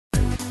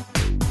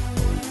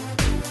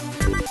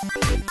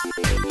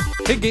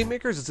Hey Game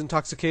Makers, it's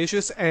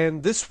Intoxicacious,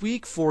 and this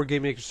week for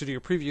Game Maker Studio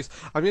Previews,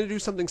 I'm going to do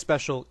something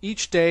special.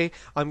 Each day,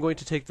 I'm going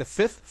to take the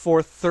 5th,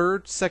 4th,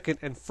 3rd, 2nd,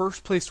 and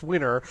 1st place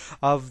winner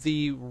of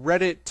the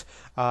Reddit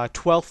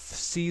 12th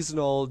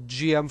seasonal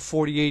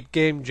GM48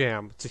 Game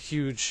Jam. It's a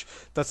huge...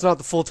 That's not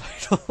the full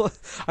title.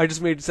 I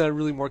just made it sound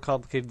really more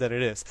complicated than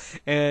it is.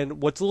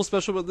 And what's a little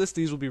special about this,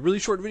 these will be really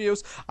short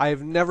videos. I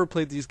have never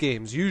played these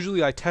games.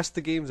 Usually I test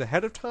the games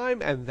ahead of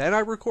time, and then I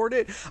record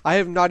it. I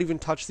have not even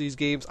touched these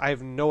games. I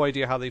have no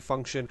idea how they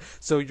function.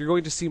 So you're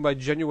going to see my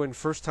genuine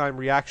first-time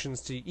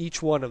reactions to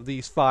each one of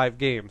these 5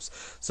 games.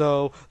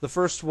 So the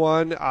first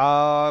one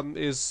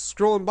is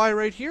scrolling by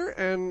right here,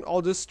 and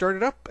I'll just start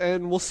it up,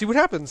 and we'll see what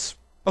happens.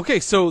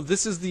 Okay, so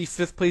this is the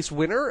 5th place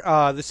winner.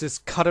 This is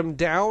Cut 'Em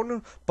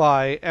Down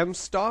by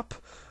mstop,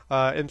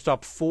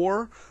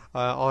 mstop4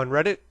 on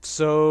Reddit.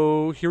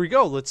 So here we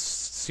go. Let's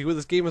see what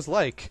this game is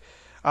like.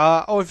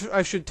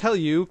 I should tell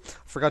you,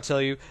 forgot to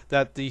tell you,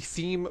 that the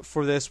theme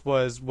for this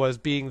was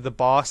being the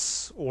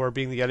boss or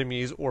being the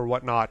enemies or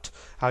whatnot.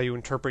 How you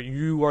interpret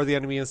you are the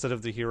enemy instead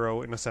of the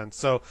hero in a sense.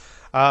 So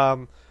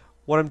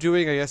what I'm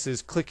doing, I guess,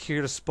 is click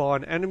here to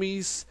spawn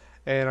enemies,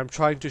 and I'm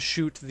trying to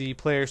shoot the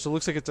player. So it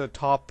looks like it's a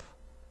top...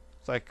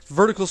 It's like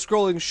vertical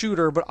scrolling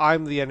shooter, but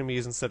I'm the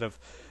enemies instead of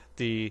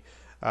the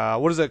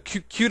what is that?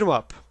 Cute 'em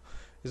up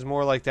is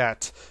more like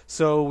that.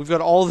 So we've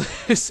got all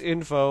this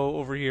info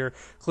over here.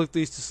 Click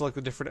these to select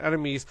the different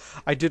enemies.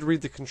 I did read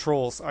the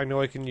controls. I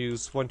know I can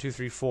use 1, 2,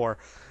 3, 4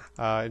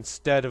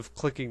 instead of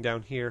clicking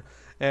down here.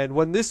 And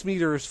when this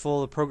meter is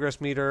full, the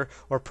progress meter,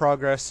 or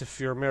progress if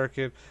you're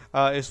American,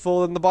 is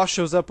full, and the boss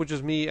shows up, which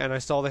is me, and I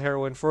stall the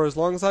heroine for as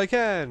long as I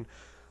can.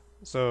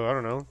 So I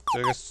don't know.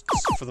 So I guess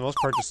for the most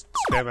part, just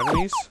spam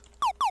enemies.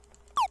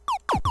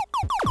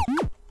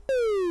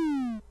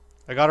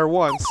 I got her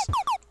once.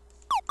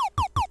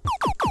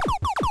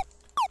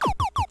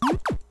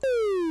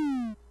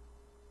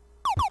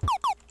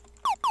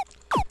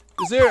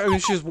 Is there... I mean,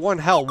 she has one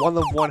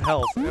of one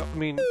health. I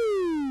mean...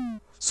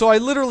 So I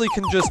literally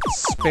can just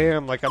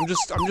spam, like, I'm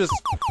just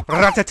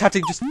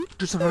rat-tat-tatting,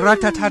 just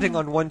rat-tat-tatting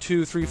on 1,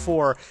 2, 3,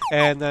 4,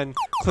 and then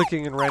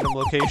clicking in random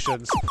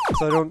locations.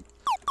 So I don't...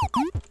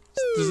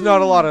 There's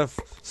not a lot of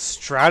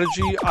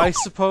strategy, I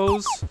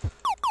suppose.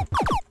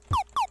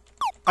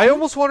 I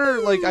almost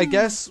wonder, like, I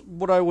guess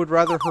what I would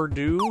rather her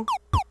do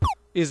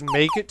is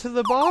make it to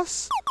the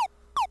boss?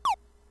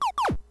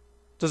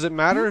 Does it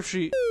matter if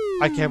she...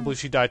 I can't believe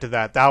she died to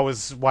that. That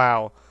was...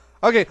 wow.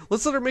 Okay,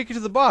 let's let her make it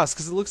to the boss,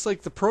 because it looks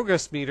like the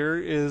progress meter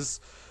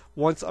is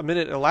once a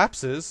minute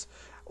elapses.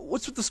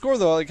 What's with the score,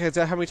 though? Like, is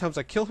that how many times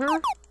I kill her?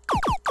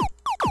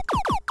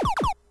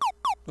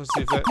 Let's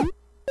see if that...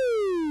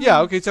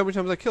 Yeah, okay, it's how many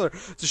times I kill her.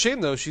 It's a shame,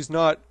 though, she's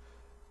not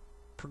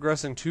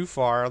progressing too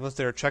far, unless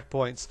there are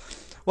checkpoints.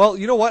 Well,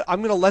 you know what? I'm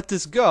going to let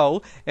this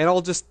go, and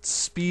I'll just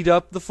speed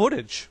up the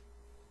footage.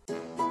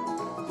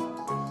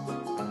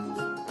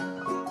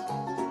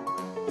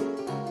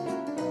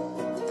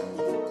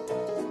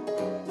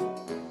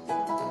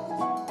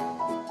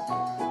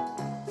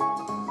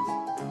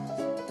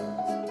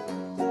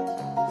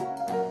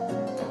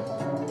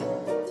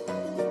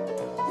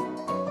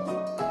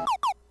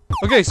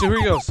 Okay, so here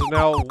we go. So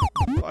now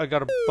I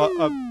got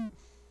a...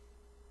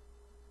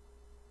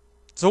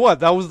 So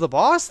what? That was the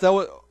boss? That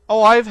was...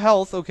 Oh, I have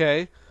health.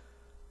 Okay.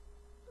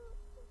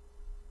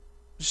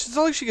 It's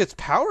not like she gets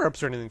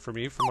power-ups or anything for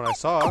me, from what I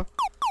saw.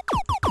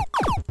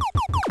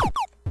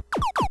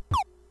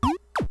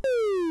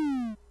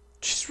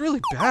 She's really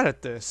bad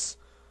at this.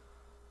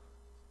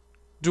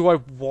 Do I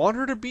want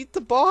her to beat the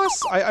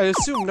boss? I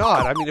assume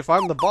not. I mean, if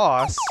I'm the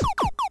boss...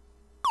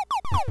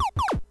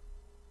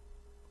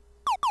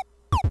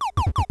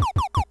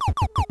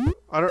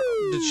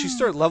 Did she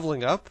start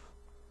leveling up?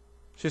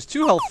 She has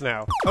 2 health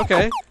now.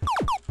 Okay.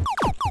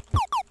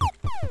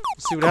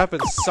 Let's see what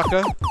happens,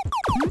 sucker.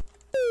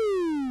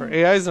 Her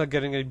AI is not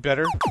getting any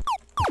better.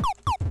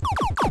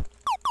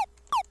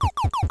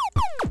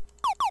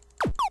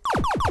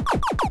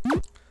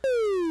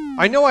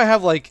 I know I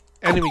have, like,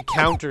 enemy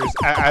counters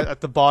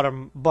at the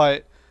bottom,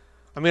 but...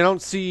 I mean, I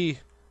don't see...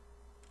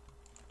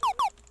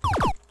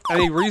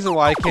 any reason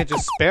why I can't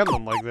just spam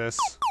them like this.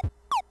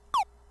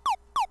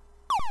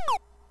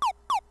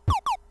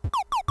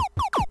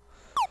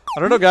 I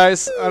don't know,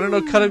 guys. I don't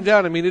know. Cut him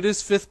down. I mean, it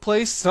is 5th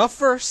place. It's not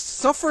first.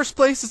 It's not first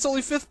place. It's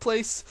only 5th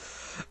place.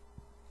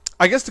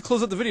 I guess to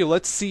close out the video,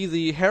 let's see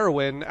the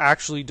heroine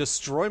actually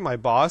destroy my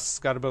boss.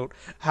 Got about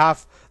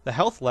half the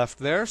health left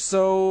there.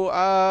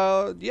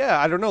 So, yeah,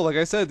 I don't know. Like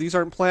I said, these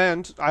aren't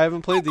planned. I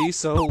haven't played these,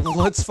 so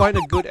let's find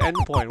a good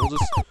endpoint. We'll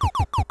just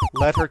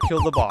let her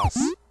kill the boss.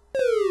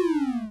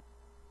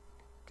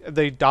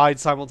 They died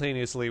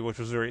simultaneously, which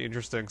was very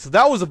interesting. So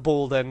that was a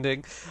bold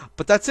ending.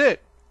 But that's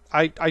it.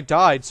 I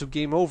died, so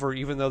game over,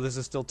 even though this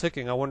is still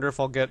ticking. I wonder if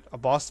I'll get a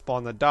boss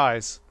spawn that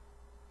dies.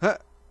 Huh?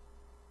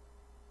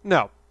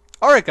 No.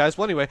 Alright, guys,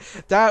 well, anyway,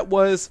 that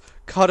was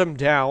Cut 'em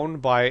Down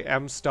by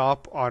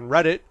mstop on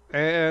Reddit.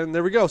 And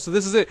there we go. So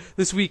this is it.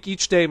 This week,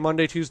 each day,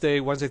 Monday, Tuesday,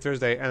 Wednesday,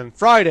 Thursday, and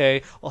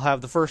Friday, I'll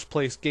have the first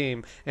place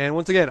game. And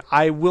once again,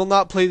 I will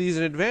not play these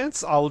in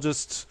advance. I'll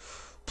just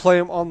play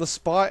them on the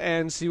spot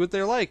and see what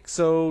they're like.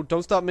 So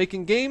don't stop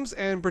making games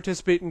and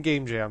participate in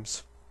game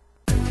jams.